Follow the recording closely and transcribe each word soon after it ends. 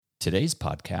Today's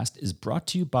podcast is brought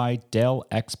to you by Dell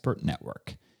Expert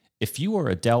Network. If you are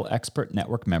a Dell Expert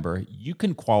Network member, you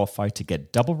can qualify to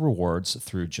get double rewards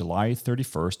through July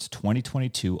 31st,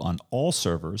 2022 on all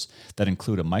servers that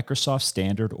include a Microsoft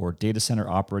Standard or Data Center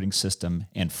operating system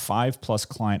and 5+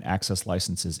 client access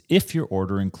licenses if your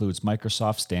order includes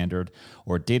Microsoft Standard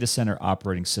or Data Center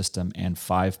operating system and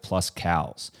 5+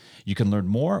 CALs. You can learn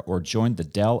more or join the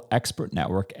Dell Expert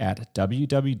Network at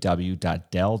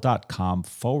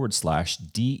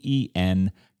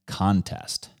www.dell.com/DEN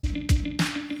contest.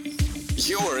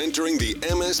 You're entering the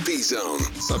MSP Zone,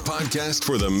 a podcast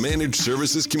for the managed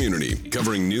services community,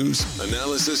 covering news,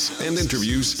 analysis, and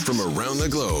interviews from around the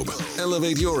globe.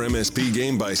 Elevate your MSP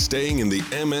game by staying in the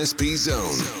MSP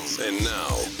Zone. And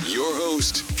now, your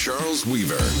host, Charles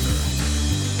Weaver.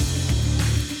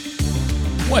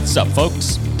 What's up,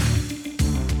 folks?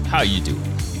 How you doing?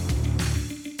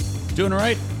 Doing all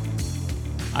right?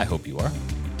 I hope you are.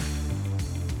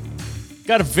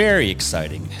 Got a very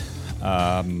exciting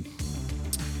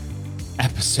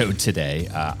episode today.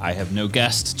 I have no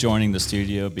guest joining the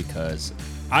studio because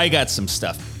I got some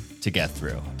stuff to get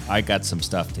through. I got some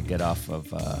stuff to get off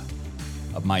of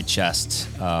my chest.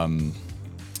 A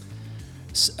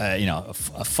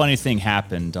funny thing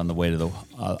happened on the way to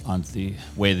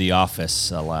the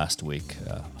office last week.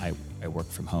 I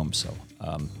work from home, so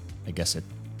I guess it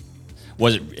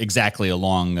wasn't exactly a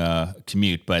long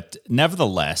commute, but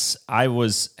nevertheless, I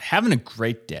was having a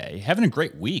great day, having a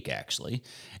great week actually,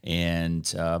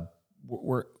 and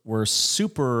we're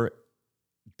super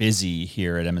busy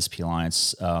here at MSP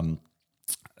Alliance,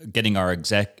 getting our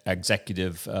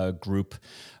executive group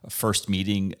first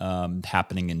meeting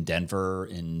happening in Denver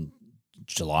in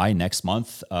July next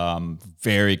month.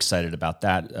 Very excited about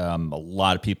that. A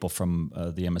lot of people from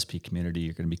the MSP community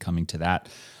are going to be coming to that.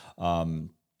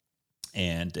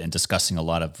 And discussing a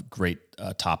lot of great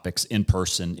topics in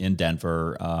person in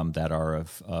Denver that are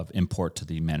of import to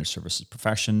the managed services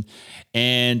profession.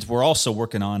 And we're also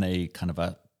working on a kind of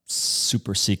a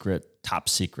super secret, top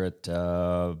secret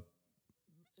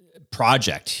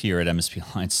project here at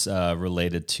MSP Alliance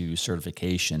related to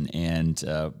certification, and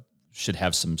should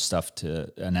have some stuff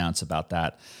to announce about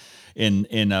that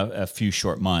in a few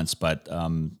short months. But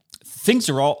things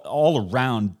are all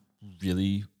around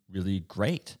really, really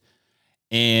great.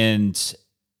 And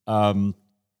all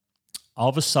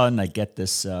of a sudden, I get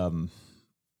this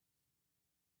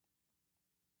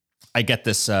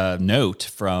note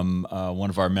from one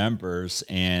of our members,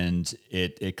 and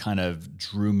it kind of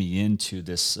drew me into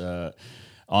this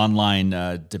online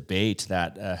debate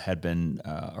that had been,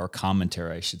 or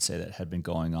commentary, I should say, that had been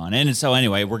going on. And so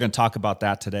anyway, we're going to talk about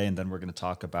that today, and then we're going to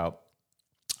talk about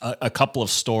a couple of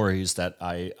stories that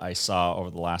I saw over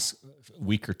the last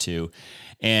week or two.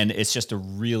 And it's just a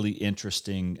really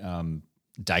interesting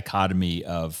dichotomy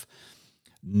of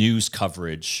news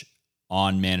coverage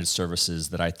on managed services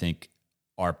that I think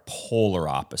are polar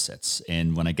opposites.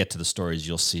 And when I get to the stories,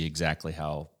 you'll see exactly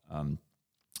how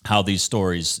these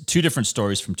stories, two different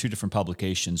stories from two different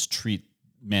publications, treat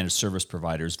managed service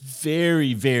providers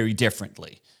very, very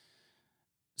differently.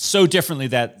 So differently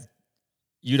that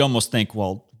you'd almost think,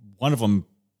 well, one of them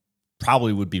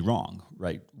probably would be wrong,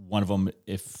 right? One of them,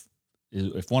 if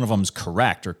one of them is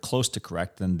correct or close to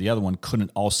correct, then the other one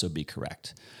couldn't also be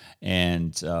correct.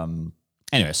 And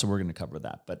anyway, so we're going to cover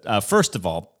that. But first of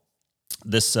all,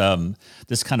 this kind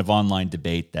of online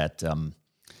debate that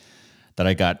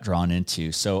I got drawn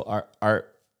into. So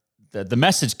the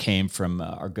message came from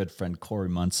our good friend Corey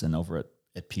Munson over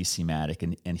at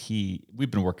PCmatic, and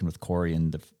we've been working with Corey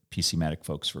and the PCmatic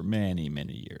folks for many,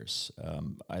 many years.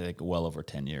 I think well over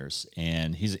 10 years.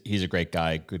 And he's a great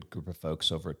guy, good group of folks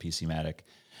over at PCmatic.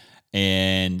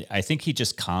 And I think he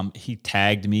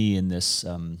tagged me in this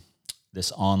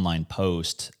this online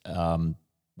post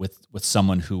with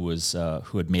someone who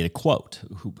had made a quote,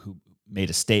 who made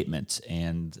a statement.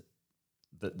 And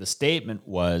the statement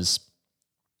was,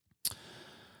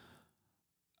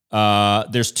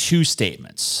 there's two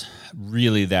statements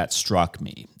really that struck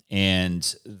me.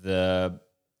 And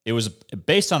it was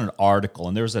based on an article,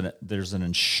 and there's an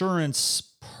insurance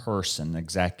person,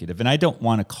 executive, and I don't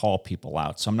want to call people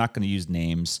out, so I'm not going to use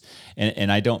names, and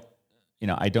I don't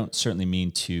certainly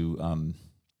mean to.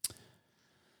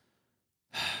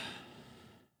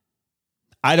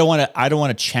 I don't want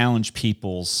to challenge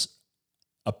people's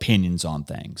opinions on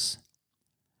things,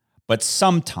 but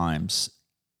sometimes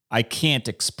I can't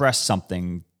express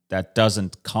something that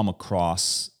doesn't come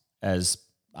across as,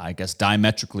 I guess,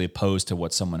 diametrically opposed to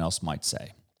what someone else might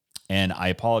say. And I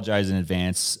apologize in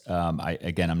advance. I'm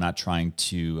not trying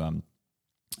to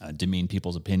demean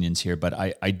people's opinions here, but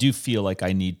I do feel like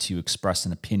I need to express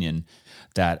an opinion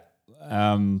that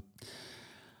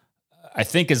I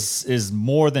think is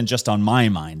more than just on my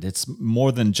mind. It's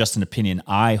more than just an opinion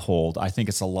I hold. I think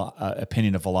it's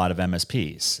opinion of a lot of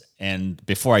MSPs. And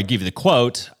before I give you the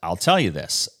quote, I'll tell you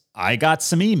this. I got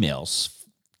some emails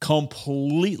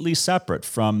completely separate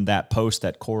from that post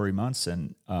that Corey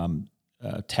Munson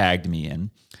tagged me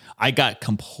in. I got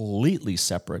completely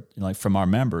separate, like from our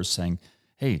members saying,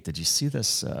 "Hey, did you see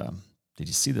this? Did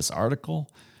you see this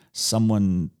article?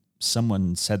 Someone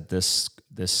said this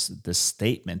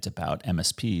statement about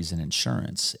MSPs and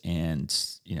insurance, and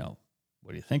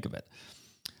what do you think of it?"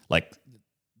 Like,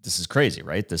 this is crazy,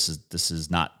 right? This is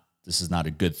not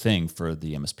a good thing for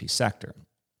the MSP sector.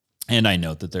 And I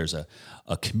know that there's a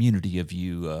community of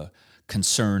you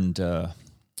concerned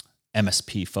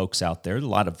MSP folks out there, a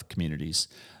lot of communities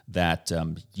that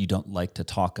you don't like to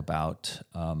talk about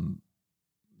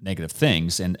negative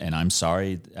things. And I'm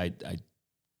sorry, I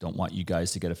don't want you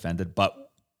guys to get offended,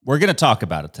 but we're going to talk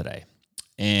about it today.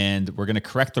 And we're going to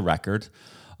correct the record.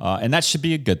 And that should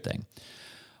be a good thing.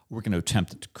 We're going to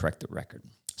attempt to correct the record.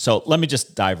 So let me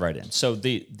just dive right in. So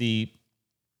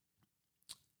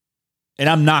and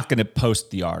I'm not going to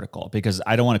post the article because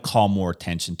I don't want to call more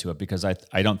attention to it, because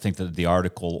I don't think that the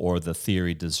article or the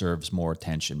theory deserves more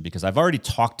attention, because I've already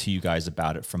talked to you guys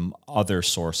about it from other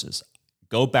sources.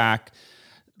 Go back,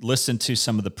 listen to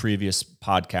some of the previous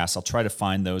podcasts. I'll try to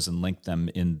find those and link them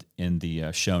in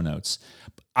the show notes.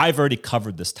 I've already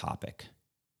covered this topic.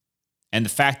 And the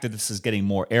fact that this is getting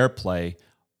more airplay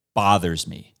bothers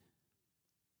me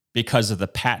because of the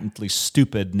patently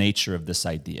stupid nature of this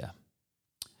idea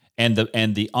and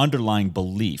the underlying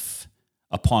belief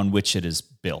upon which it is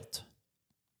built.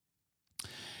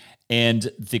 And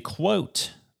the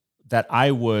quote that I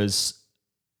was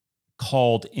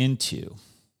called into,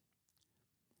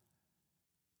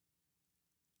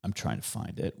 I'm trying to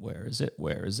find it. Where is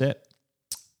it?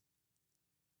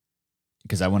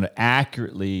 Because I want to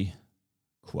accurately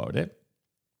quote it.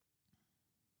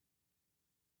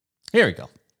 Here we go.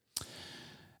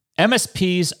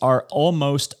 MSPs are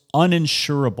almost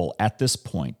uninsurable at this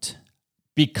point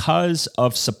because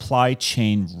of supply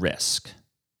chain risk.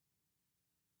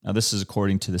 Now, this is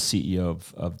according to the CEO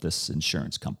of this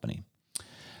insurance company.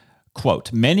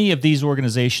 Quote, many of these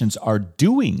organizations are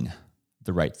doing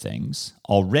the right things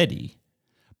already,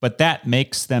 but that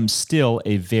makes them still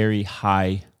a very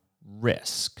high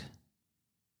risk.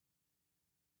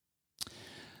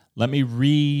 Let me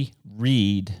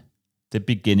reread the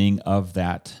beginning of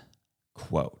that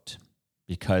quote,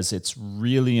 because it's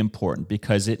really important,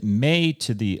 because it may,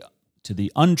 to the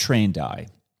untrained eye,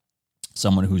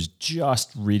 someone who's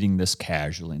just reading this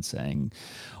casually and saying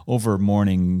over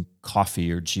morning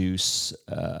coffee or juice,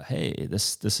 hey,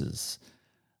 this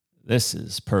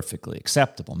is perfectly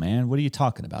acceptable, man. What are you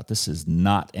talking about? This is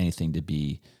not anything to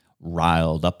be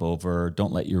riled up over.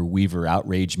 Don't let your Weaver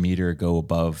outrage meter go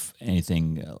above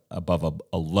anything above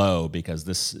a low, because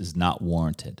this is not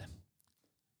warranted.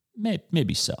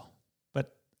 Maybe so,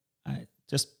 but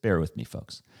just bear with me,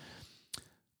 folks.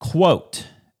 Quote,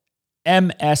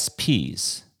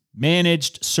 MSPs,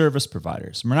 managed service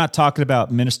providers. We're not talking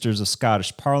about ministers of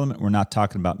Scottish Parliament. We're not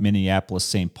talking about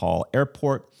Minneapolis-St. Paul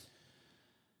Airport.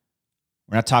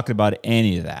 We're not talking about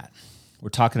any of that. We're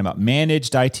talking about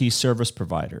managed IT service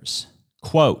providers.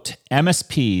 Quote,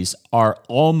 MSPs are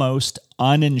almost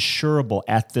uninsurable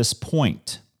at this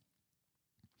point.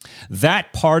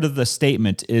 That part of the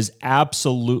statement is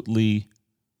absolutely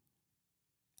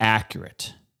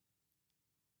accurate.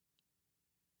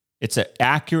 It's an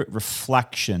accurate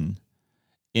reflection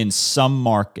in some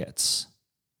markets.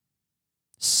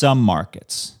 Some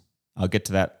markets. I'll get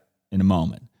to that in a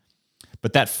moment.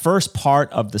 But that first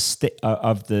part of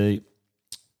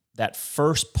that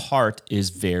first part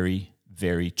is very,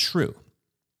 very true.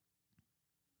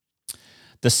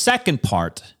 The second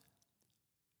part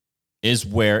is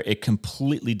where it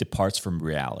completely departs from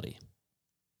reality.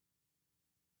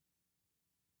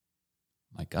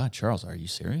 My God, Charles, are you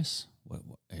serious?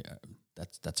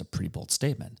 That's a pretty bold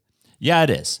statement. Yeah, it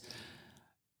is.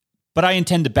 But I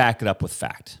intend to back it up with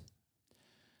fact.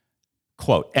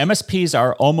 Quote, MSPs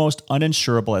are almost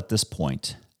uninsurable at this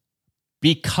point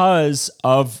because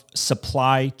of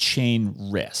supply chain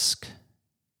risk.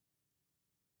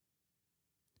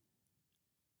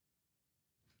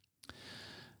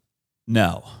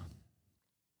 No.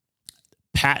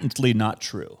 Patently not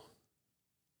true.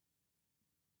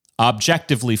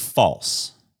 Objectively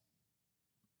false.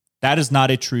 That is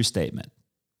not a true statement.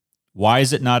 Why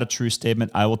is it not a true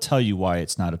statement? I will tell you why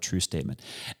it's not a true statement.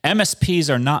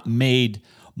 MSPs are not made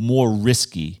more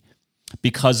risky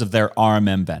because of their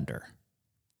RMM vendor.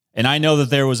 And I know that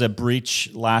there was a breach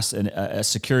a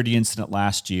security incident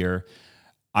last year.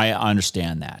 I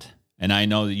understand that. And I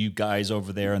know that you guys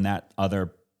over there in that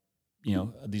other,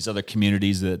 these other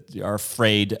communities that are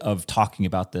afraid of talking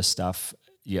about this stuff.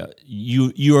 Yeah,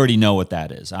 you already know what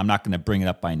that is. I'm not going to bring it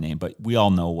up by name, but we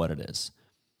all know what it is.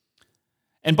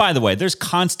 And by the way, there's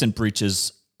constant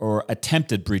breaches or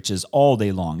attempted breaches all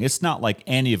day long. It's not like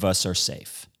any of us are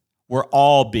safe. We're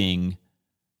all being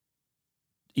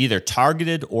either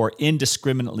targeted or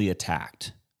indiscriminately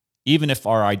attacked, even if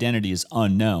our identity is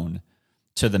unknown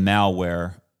to the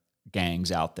malware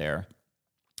gangs out there.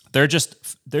 They're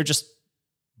just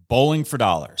bowling for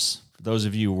dollars. For those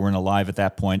of you who weren't alive at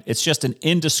that point, it's just an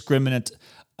indiscriminate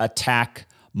attack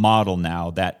model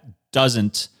now that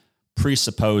doesn't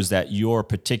presuppose that your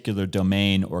particular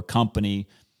domain or company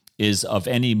is of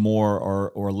any more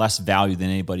or less value than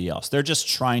anybody else. They're just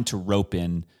trying to rope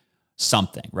in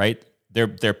something, right?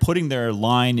 They're putting their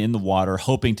line in the water,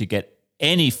 hoping to get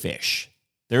any fish.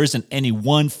 There isn't any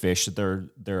one fish that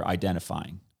they're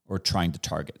identifying or trying to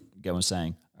target. You get what I'm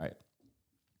saying? All right.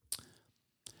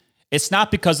 It's not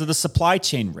because of the supply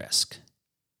chain risk.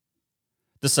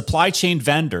 The supply chain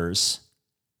vendors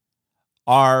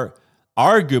are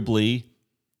arguably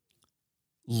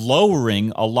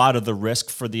lowering a lot of the risk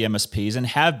for the MSPs and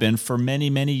have been for many,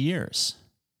 many years,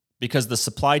 because the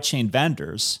supply chain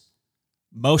vendors,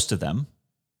 most of them,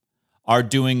 are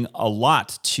doing a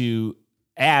lot to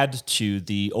add to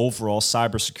the overall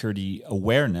cybersecurity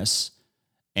awareness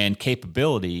and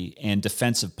capability and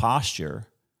defensive posture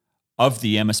of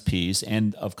the MSPs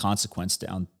and of consequence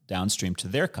downstream to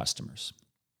their customers.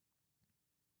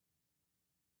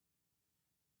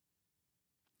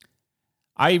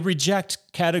 I reject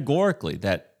categorically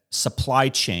that supply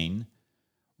chain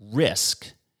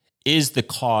risk is the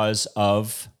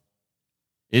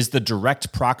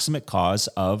direct proximate cause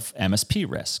of MSP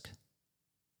risk.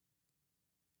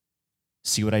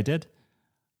 See what I did?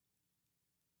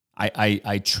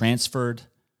 I transferred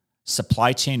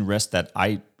supply chain risk that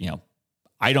I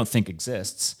don't think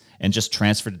exists and just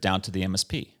transferred it down to the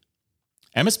MSP.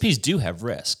 MSPs do have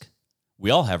risk. We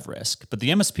all have risk, but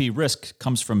the MSP risk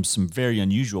comes from some very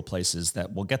unusual places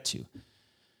that we'll get to.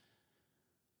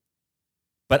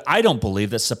 But I don't believe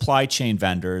that supply chain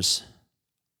vendors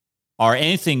are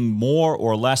anything more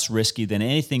or less risky than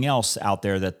anything else out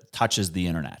there that touches the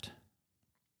internet.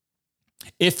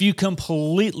 If you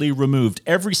completely removed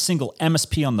every single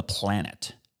MSP on the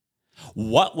planet,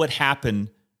 what would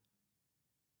happen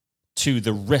to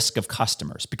the risk of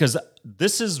customers? Because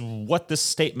this is what this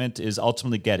statement is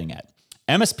ultimately getting at.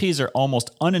 MSPs are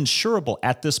almost uninsurable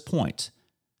at this point.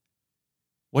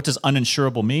 What does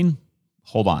uninsurable mean?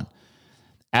 Hold on.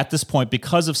 At this point,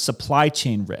 because of supply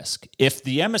chain risk, if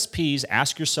the MSPs,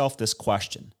 ask yourself this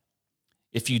question.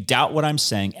 If you doubt what I'm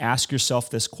saying, ask yourself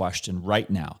this question right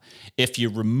now. If you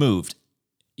removed,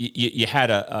 you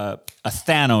had a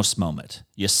Thanos moment,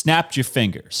 you snapped your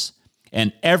fingers,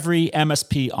 and every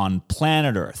MSP on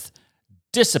planet Earth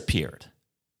disappeared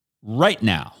right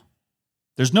now.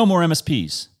 There's no more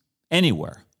MSPs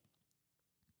anywhere.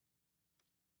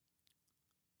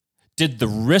 Did the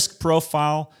risk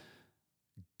profile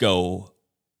go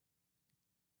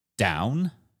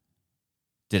down?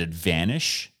 Did it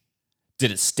vanish?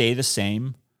 Did it stay the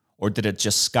same? Or did it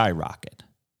just skyrocket?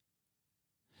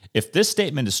 If this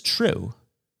statement is true,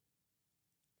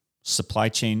 supply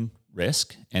chain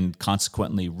risk and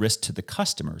consequently risk to the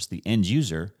customers, the end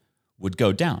user, would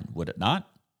go down, would it not?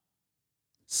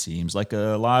 Seems like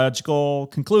a logical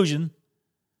conclusion.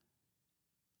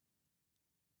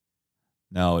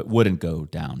 No, it wouldn't go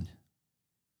down.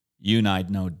 You and I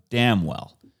know damn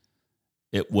well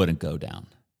it wouldn't go down.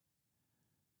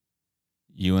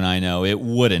 You and I know it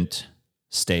wouldn't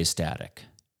stay static.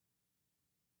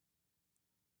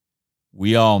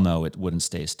 We all know it wouldn't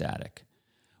stay static.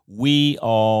 We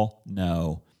all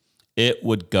know it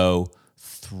would go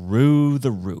through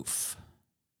the roof.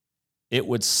 It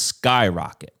would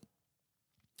skyrocket.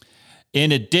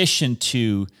 In addition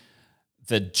to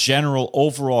the general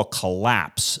overall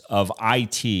collapse of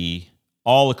IT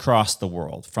all across the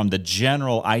world, from the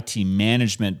general IT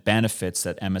management benefits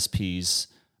that MSPs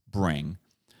bring,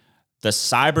 the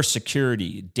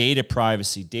cybersecurity, data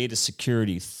privacy, data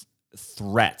security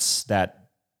threats that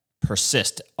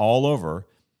persist all over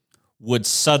would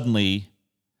suddenly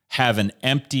have an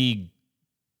empty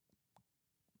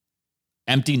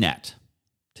net,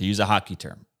 to use a hockey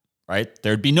term, right?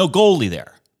 There'd be no goalie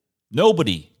there,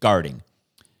 nobody guarding.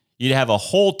 You'd have a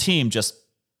whole team just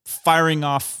firing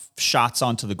off shots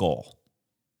onto the goal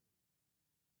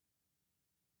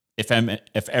if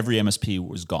every MSP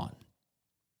was gone.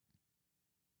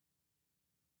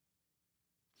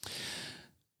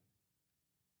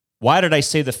 Why did I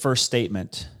say the first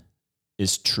statement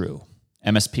is true?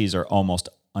 MSPs are almost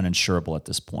uninsurable at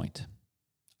this point.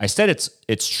 I said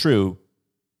it's true,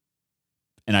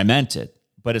 and I meant it,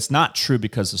 but it's not true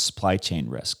because of supply chain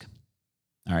risk.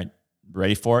 All right,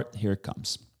 ready for it? Here it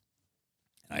comes.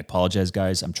 I apologize,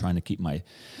 guys. I'm trying to keep my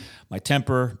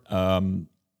temper and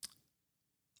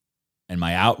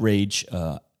my outrage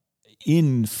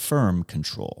in firm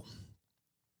control.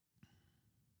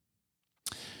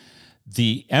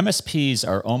 The MSPs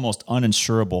are almost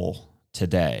uninsurable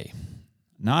today,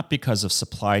 not because of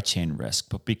supply chain risk,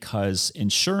 but because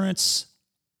insurance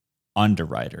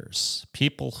underwriters,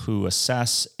 people who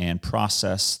assess and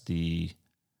process the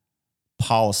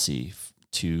policy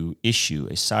to issue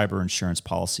a cyber insurance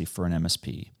policy for an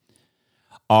MSP,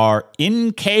 are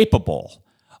incapable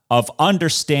of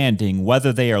understanding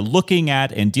whether they are looking at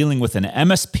and dealing with an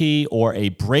MSP or a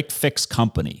break-fix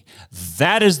company.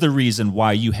 That is the reason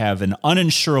why you have an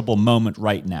uninsurable moment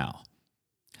right now.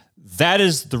 That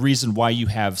is the reason why you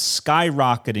have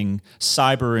skyrocketing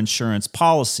cyber insurance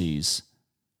policies,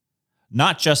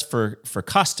 not just for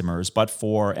customers, but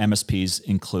for MSPs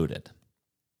included.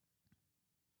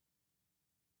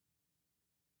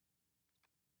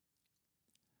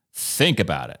 Think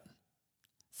about it.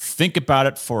 Think about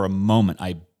it for a moment,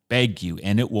 I beg you,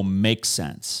 and it will make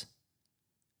sense.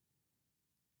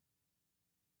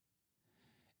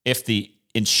 If the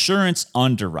insurance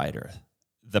underwriter,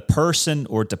 the person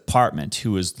or department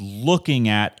who is looking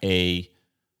at a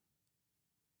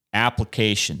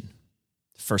application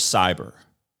for cyber,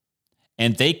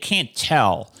 and they can't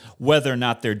tell whether or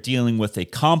not they're dealing with a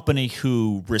company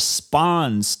who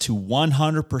responds to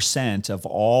 100% of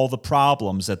all the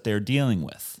problems that they're dealing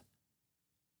with.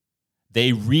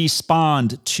 They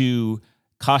respond to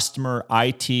customer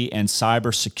IT and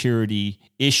cybersecurity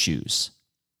issues,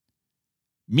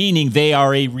 meaning they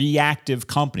are a reactive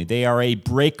company. They are a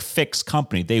break-fix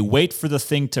company. They wait for the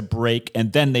thing to break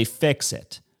and then they fix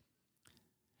it.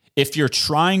 If you're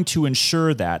trying to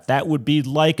insure that, that would be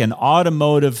like an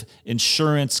automotive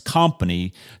insurance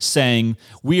company saying,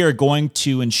 we are going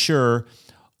to insure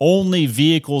only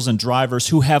vehicles and drivers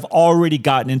who have already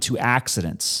gotten into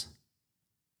accidents.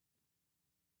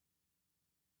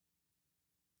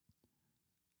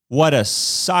 What a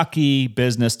sucky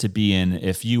business to be in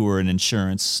if you were an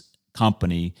insurance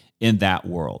company in that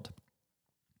world.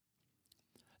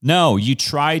 No, you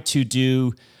try to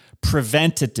do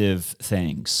preventative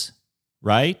things,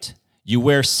 right? You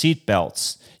wear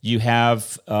seatbelts. You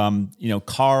have,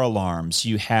 car alarms.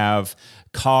 You have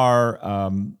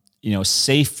car,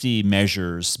 safety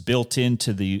measures built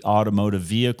into the automotive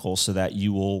vehicle so that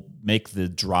you will make the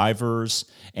drivers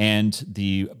and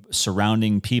the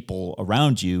surrounding people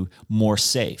around you more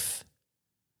safe.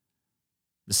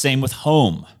 The same with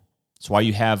home. That's why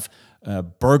you have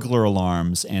burglar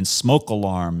alarms and smoke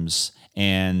alarms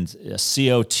and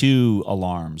CO2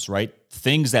 alarms, right?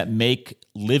 Things that make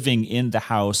living in the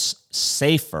house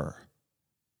safer.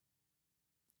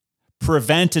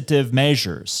 Preventative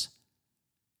measures.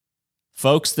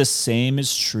 Folks, the same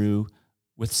is true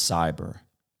with cyber.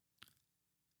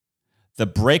 The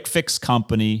break-fix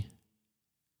company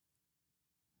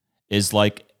is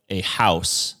like a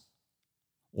house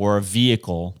or a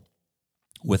vehicle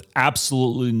with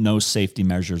absolutely no safety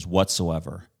measures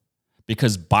whatsoever.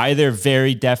 Because by their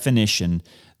very definition,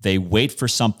 they wait for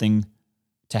something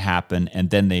to happen and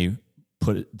then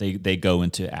they go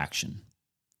into action.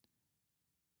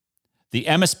 The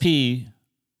MSP,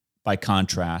 by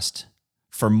contrast,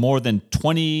 for more than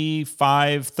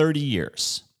 25, 30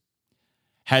 years,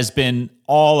 has been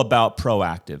all about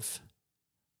proactive,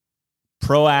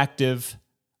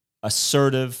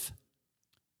 assertive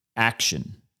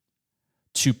action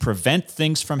to prevent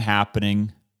things from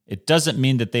happening. It doesn't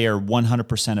mean that they are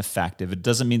 100% effective. It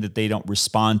doesn't mean that they don't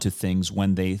respond to things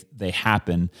when they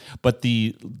happen. But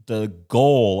the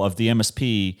goal of the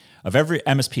MSP, of every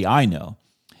MSP I know,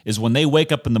 is when they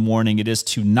wake up in the morning, it is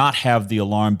to not have the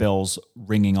alarm bells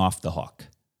ringing off the hook.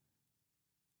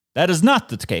 That is not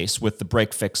the case with the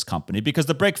break-fix company, because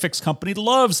the break-fix company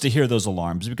loves to hear those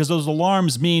alarms, because those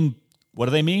alarms mean, what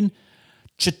do they mean?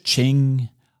 Cha-ching,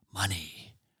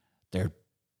 money.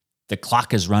 The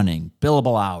clock is running,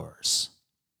 billable hours.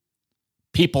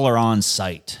 People are on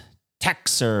site.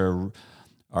 Techs are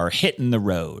hitting the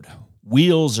road.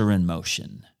 Wheels are in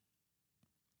motion.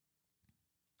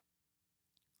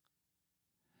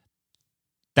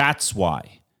 That's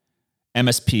why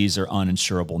MSPs are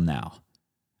uninsurable now.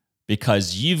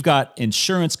 Because you've got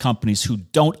insurance companies who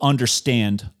don't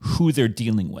understand who they're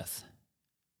dealing with.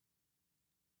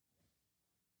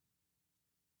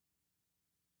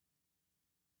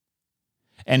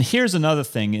 And here's another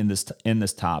thing in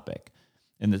this topic,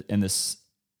 in this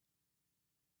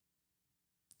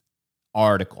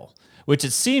article, which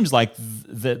it seems like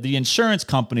the insurance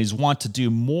companies want to do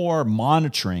more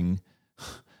monitoring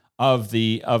of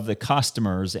the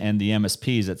customers and the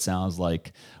MSPs. It sounds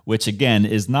like, which again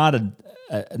is not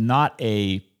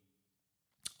a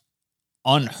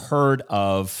unheard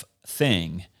of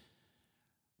thing,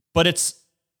 but it's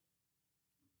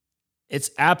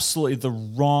absolutely the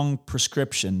wrong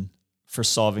prescription for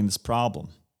solving this problem.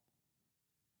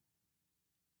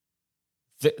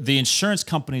 The insurance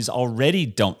companies already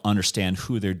don't understand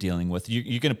who they're dealing with.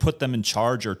 You're going to put them in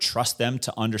charge or trust them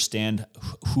to understand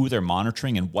who they're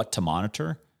monitoring and what to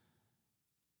monitor?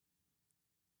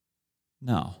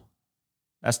 No,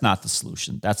 that's not the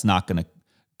solution. That's not going to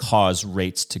cause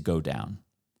rates to go down.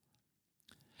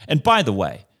 And by the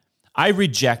way, I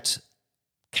reject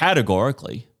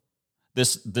categorically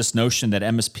this notion that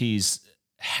MSPs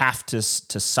have to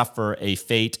suffer a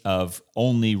fate of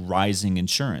only rising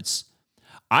insurance.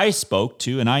 I spoke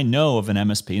to, and I know of an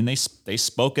MSP, and they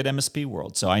spoke at MSP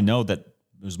World, so I know that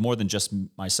it was more than just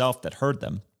myself that heard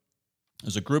them.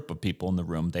 There's a group of people in the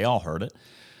room. They all heard it.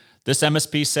 This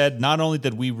MSP said, not only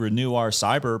did we renew our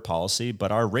cyber policy,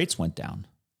 but our rates went down.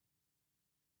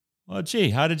 Well, gee,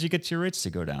 how did you get your rates to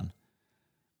go down?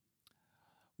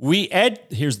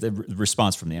 Here's the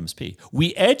response from the MSP.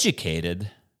 We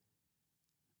educated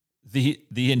the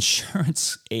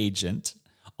insurance agent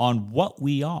on what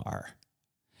we are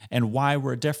and why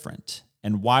we're different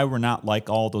and why we're not like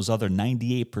all those other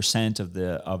 98% of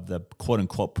the quote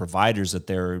unquote providers that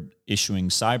they're issuing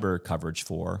cyber coverage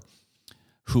for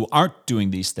who aren't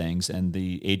doing these things. And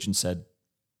the agent said,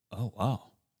 oh,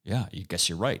 wow, yeah, I guess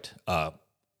you're right.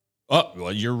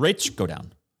 Well, your rates go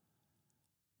down.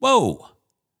 Whoa.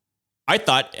 I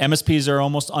thought MSPs are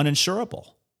almost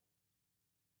uninsurable.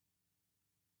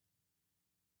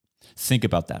 Think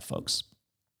about that, folks.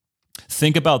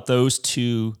 Think about those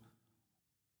two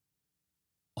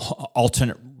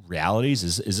alternate realities.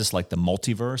 Is this like the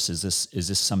multiverse? Is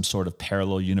this some sort of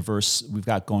parallel universe we've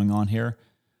got going on here?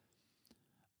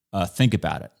 Think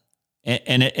about it,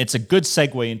 and it's a good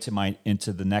segue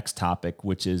into the next topic,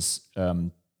 which is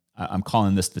I'm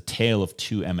calling this the Tale of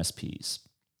Two MSPs.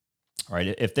 All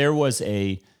right, if there was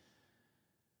a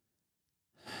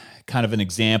kind of an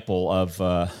example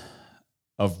of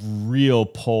real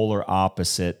polar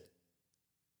opposite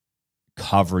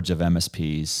coverage of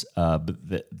MSPs,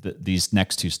 these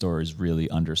next two stories really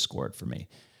underscore it for me.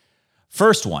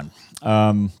 First one,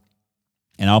 and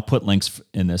I'll put links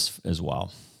in this as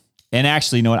well. And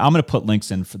actually, you know what? I'm going to put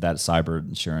links in for that cyber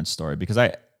insurance story because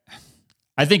I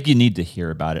think you need to hear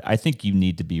about it. I think you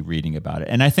need to be reading about it.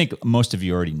 And I think most of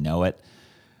you already know it.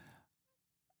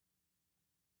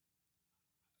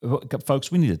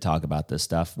 Folks, we need to talk about this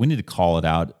stuff. We need to call it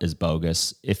out as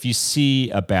bogus. If you see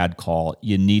a bad call,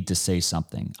 you need to say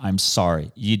something. I'm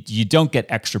sorry. You don't get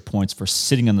extra points for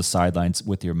sitting on the sidelines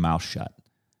with your mouth shut.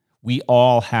 We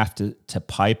all have to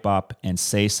pipe up and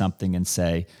say something and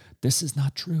say, this is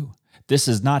not true. This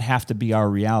does not have to be our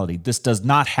reality. This does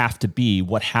not have to be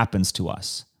what happens to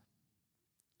us.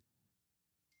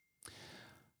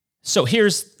 So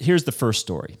here's the first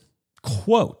story.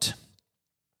 Quote,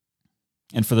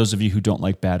 and for those of you who don't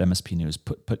like bad MSP news,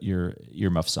 put your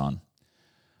earmuffs on.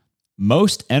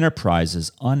 Most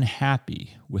enterprises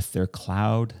unhappy with their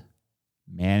cloud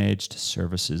managed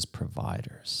services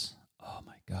providers. Oh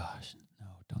my gosh, no,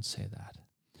 don't say that.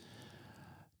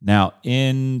 Now,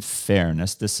 in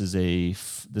fairness, this is a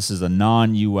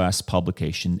non-U.S.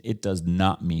 publication. It does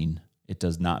not mean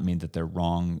that they're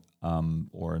wrong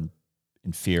or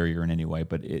inferior in any way,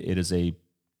 but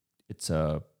it's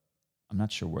a I'm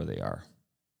not sure where they are.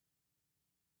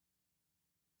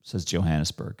 It says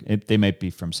Johannesburg. They might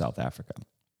be from South Africa.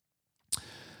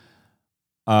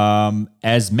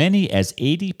 As many as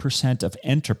 80% of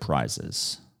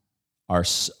enterprises are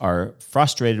so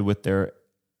frustrated with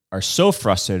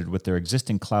their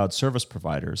existing cloud service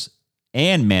providers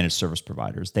and managed service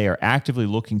providers, they are actively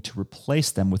looking to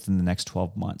replace them within the next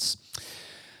 12 months.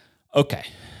 Okay.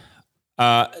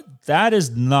 That is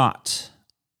not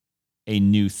a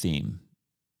new theme.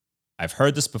 I've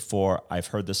heard this before. I've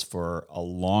heard this for a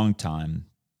long time.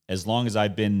 As long as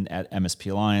I've been at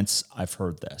MSP Alliance, I've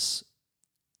heard this.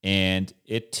 And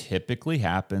it typically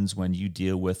happens when you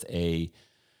deal with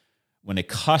when a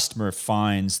customer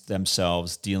finds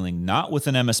themselves dealing not with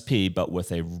an MSP, but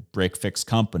with a break-fix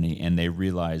company, and they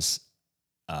realize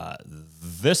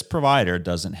this provider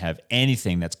doesn't have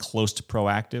anything that's close to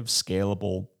proactive,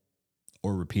 scalable,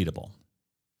 or repeatable.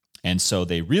 And so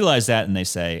they realize that, and they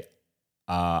say,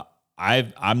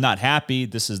 I'm not happy.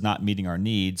 This is not meeting our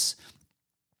needs.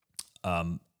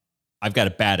 I've got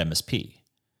a bad MSP.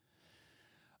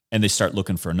 And they start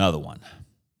looking for another one.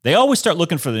 They always start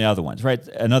looking for the other ones, right?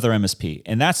 Another MSP.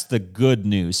 And that's the good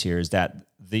news here, is that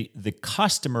the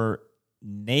customer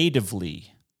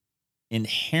natively,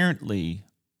 inherently,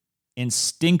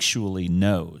 instinctually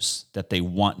knows that they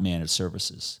want managed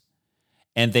services.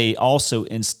 And they also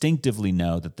instinctively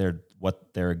know that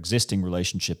what their existing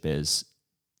relationship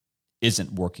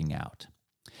isn't working out.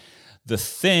 The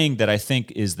thing that I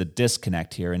think is the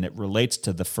disconnect here, and it relates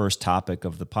to the first topic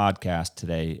of the podcast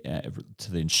today,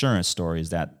 to the insurance story, is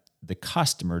that the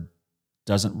customer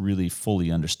doesn't really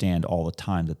fully understand all the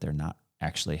time that they're not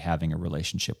actually having a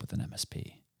relationship with an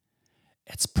MSP.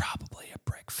 It's probably a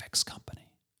break-fix company.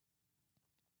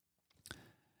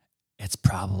 It's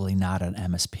probably not an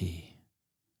MSP.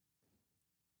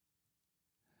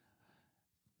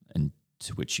 And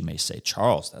to which you may say,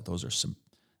 Charles,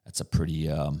 that's a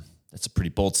pretty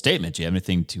bold statement. Do you have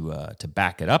anything to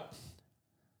back it up?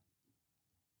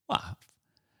 Well,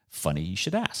 funny you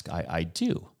should ask. I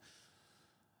do.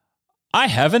 I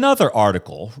have another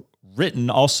article written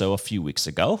also a few weeks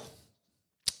ago,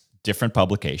 different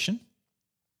publication.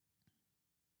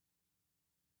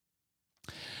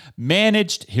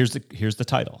 Here's the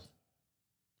title.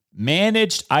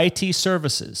 Managed IT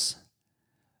Services,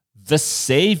 the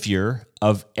savior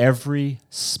of every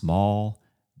small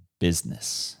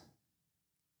business.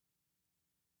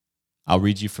 I'll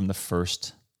read you from the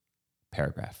first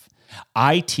paragraph.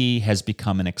 IT has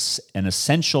become an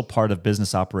essential part of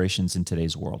business operations in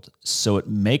today's world, so it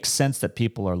makes sense that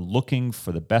people are looking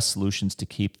for the best solutions to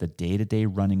keep the day-to-day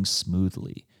running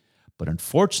smoothly. But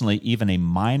unfortunately, even a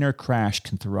minor crash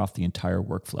can throw off the entire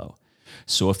workflow.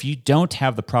 So if you don't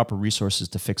have the proper resources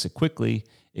to fix it quickly,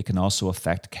 it can also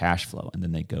affect cash flow. And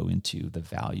then they go into the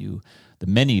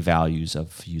many values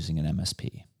of using an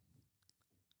MSP.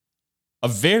 A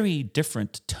very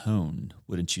different tone,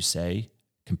 wouldn't you say,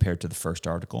 compared to the first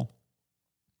article?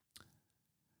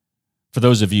 For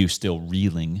those of you still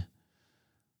reeling,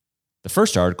 the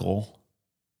first article's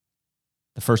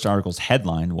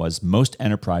headline was "Most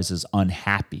Enterprises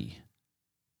Unhappy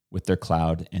with Their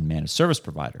Cloud and Managed Service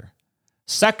Provider."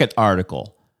 Second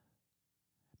article,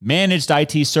 "Managed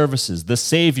IT Services, the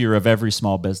savior of every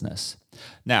small business."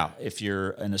 Now, if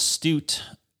you're an astute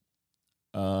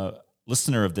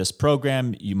listener of this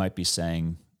program, you might be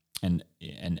saying, and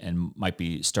might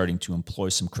be starting to employ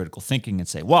some critical thinking and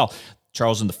say, well,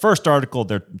 Charles, in the first article,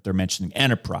 they're mentioning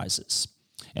enterprises.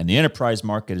 And the enterprise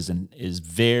market is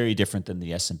very different than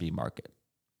the SMB market.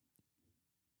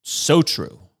 So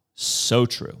true. So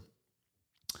true.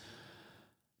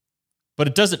 But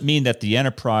it doesn't mean that the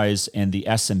enterprise and the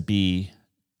SMB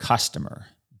customer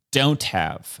don't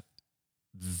have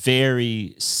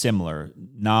very similar,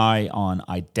 nigh on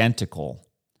identical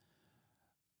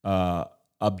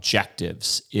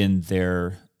objectives in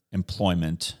their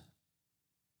employment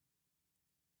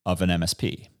of an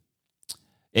MSP.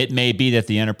 It may be that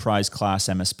the enterprise class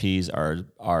MSPs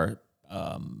are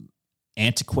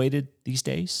antiquated these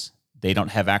days. They don't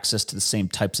have access to the same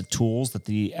types of tools that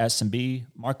the SMB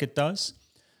market does.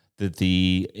 That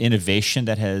the innovation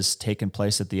that has taken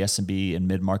place at the SMB and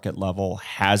mid-market level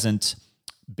hasn't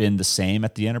been the same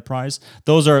at the enterprise.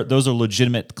 Those are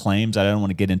legitimate claims. I don't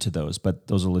want to get into those, but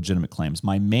those are legitimate claims.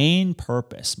 My main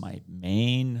purpose, my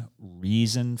main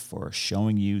reason for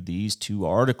showing you these two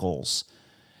articles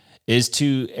is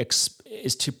to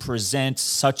present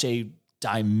such a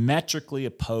diametrically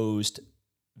opposed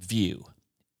view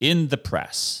in the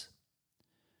press.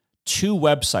 Two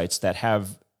websites that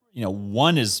have,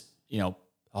 one is,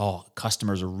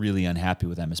 customers are really unhappy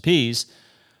with MSPs,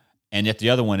 and yet the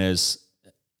other one is,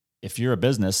 if you're a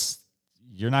business,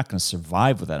 you're not going to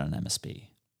survive without an MSP.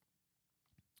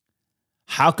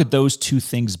 How could those two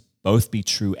things both be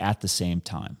true at the same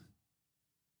time?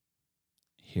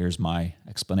 Here's my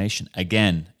explanation.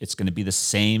 Again, it's going to be the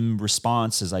same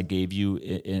response as I gave you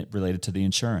related to the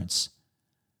insurance.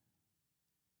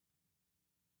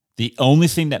 The only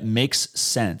thing that makes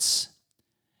sense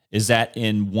is that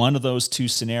in one of those two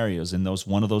scenarios, in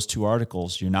one of those two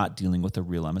articles, you're not dealing with a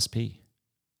real MSP.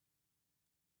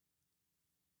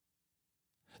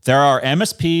 There are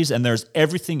MSPs and there's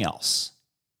everything else.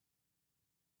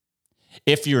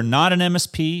 If you're not an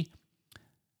MSP,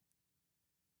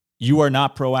 You are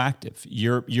not proactive.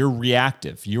 You're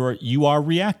reactive. You are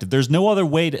reactive. There's no other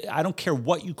way to. I don't care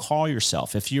what you call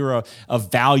yourself. If you're a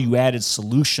value-added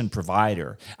solution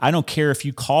provider, I don't care if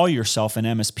you call yourself an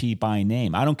MSP by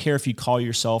name. I don't care if you call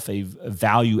yourself a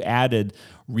value-added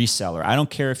reseller. I don't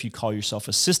care if you call yourself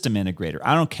a system integrator.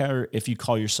 I don't care if you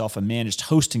call yourself a managed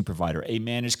hosting provider, a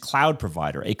managed cloud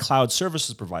provider, a cloud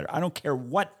services provider. I don't care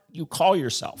what you call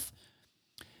yourself.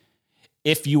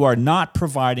 If you are not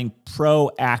providing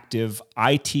proactive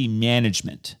IT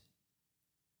management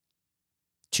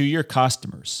to your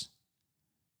customers,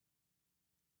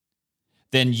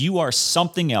 then you are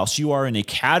something else. You are in a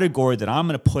category that I'm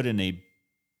going to put in a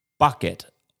bucket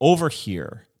over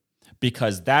here,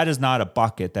 because that is not a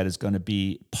bucket that is going to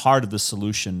be part of the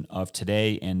solution of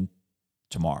today and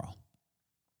tomorrow.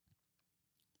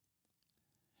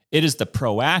 It is the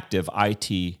proactive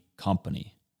IT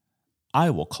company. I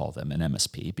will call them an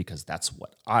MSP because that's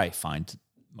what I find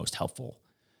most helpful.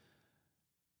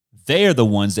 They are the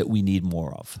ones that we need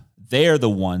more of. They are the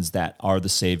ones that are the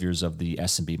saviors of the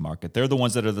SMB market. They're the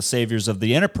ones that are the saviors of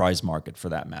the enterprise market, for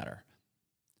that matter.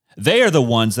 They are the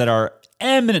ones that are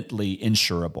eminently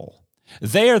insurable.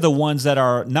 They are the ones that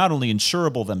are not only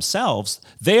insurable themselves,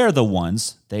 they, the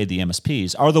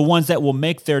MSPs, are the ones that will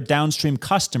make their downstream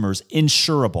customers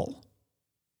insurable.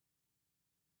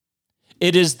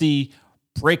 It is the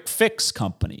break-fix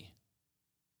company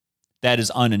that is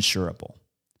uninsurable.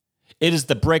 It is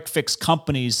the break-fix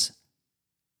company's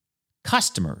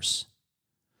customers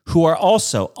who are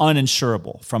also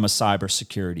uninsurable from a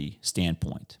cybersecurity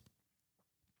standpoint.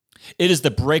 It is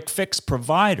the break-fix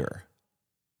provider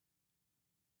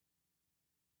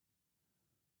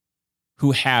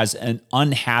who has an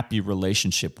unhappy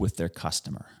relationship with their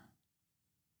customer.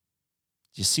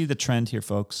 Do you see the trend here,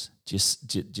 folks? Do you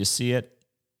see it?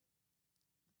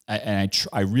 I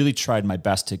really tried my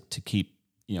best to keep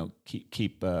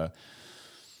the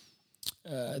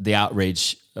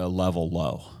outrage level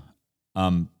low.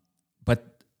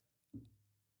 But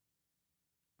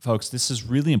folks, this is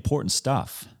really important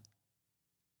stuff.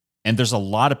 And there's a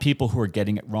lot of people who are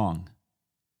getting it wrong.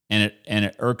 And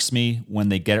it irks me when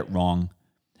they get it wrong.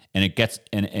 And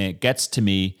it gets to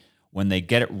me when they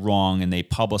get it wrong and they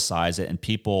publicize it and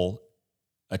people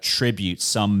attribute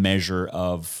some measure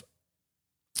of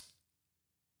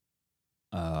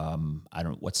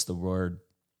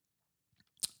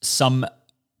some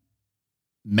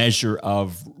measure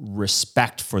of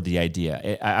respect for the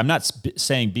idea. I'm not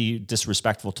saying be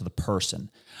disrespectful to the person.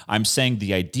 I'm saying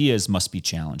the ideas must be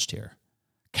challenged here.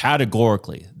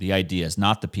 Categorically, the ideas,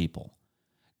 not the people.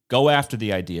 Go after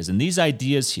the ideas. And these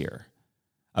ideas here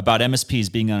about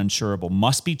MSPs being uninsurable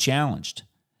must be challenged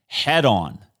head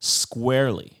on,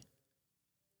 squarely.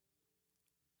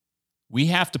 We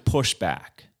have to push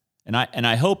back. And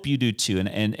I hope you do too.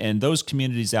 And those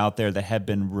communities out there that have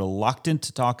been reluctant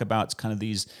to talk about kind of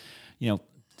these,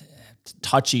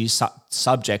 touchy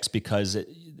subjects because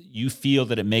you feel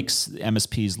that it makes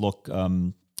MSPs look,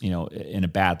 in a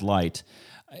bad light.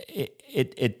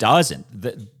 It doesn't.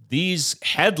 These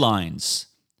headlines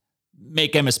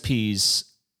make MSPs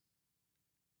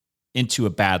into a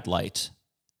bad light,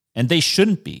 and they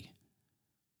shouldn't be.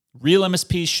 Real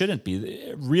MSPs shouldn't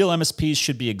be. Real MSPs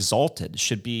should be exalted,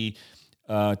 should be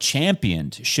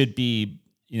championed, should be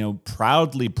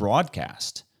proudly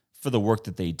broadcast for the work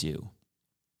that they do.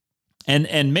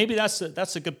 And maybe that's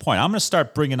a good point. I'm going to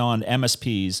start bringing on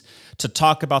MSPs to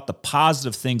talk about the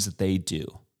positive things that they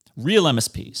do. Real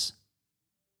MSPs,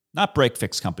 not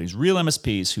break-fix companies. Real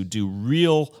MSPs who do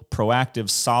real, proactive,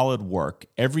 solid work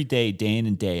every day, day in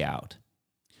and day out,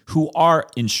 who are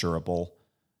insurable.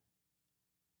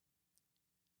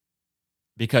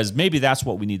 Because maybe that's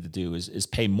what we need to do is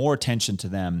pay more attention to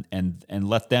them and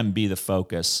let them be the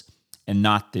focus and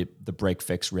not the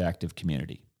break-fix reactive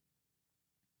community.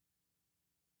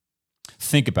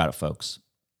 Think about it, folks.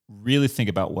 Really think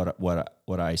about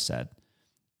what I said.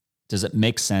 Does it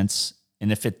make sense?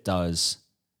 And if it does,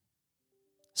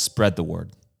 spread the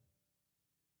word.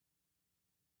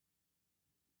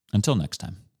 Until next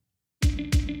time.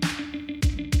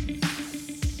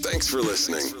 Thanks for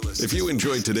listening. If you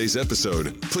enjoyed today's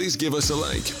episode, please give us a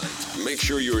like. Make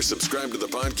sure you are subscribed to the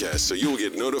podcast so you will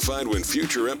get notified when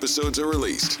future episodes are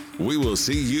released. We will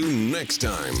see you next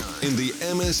time in the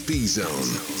MSP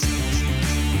Zone.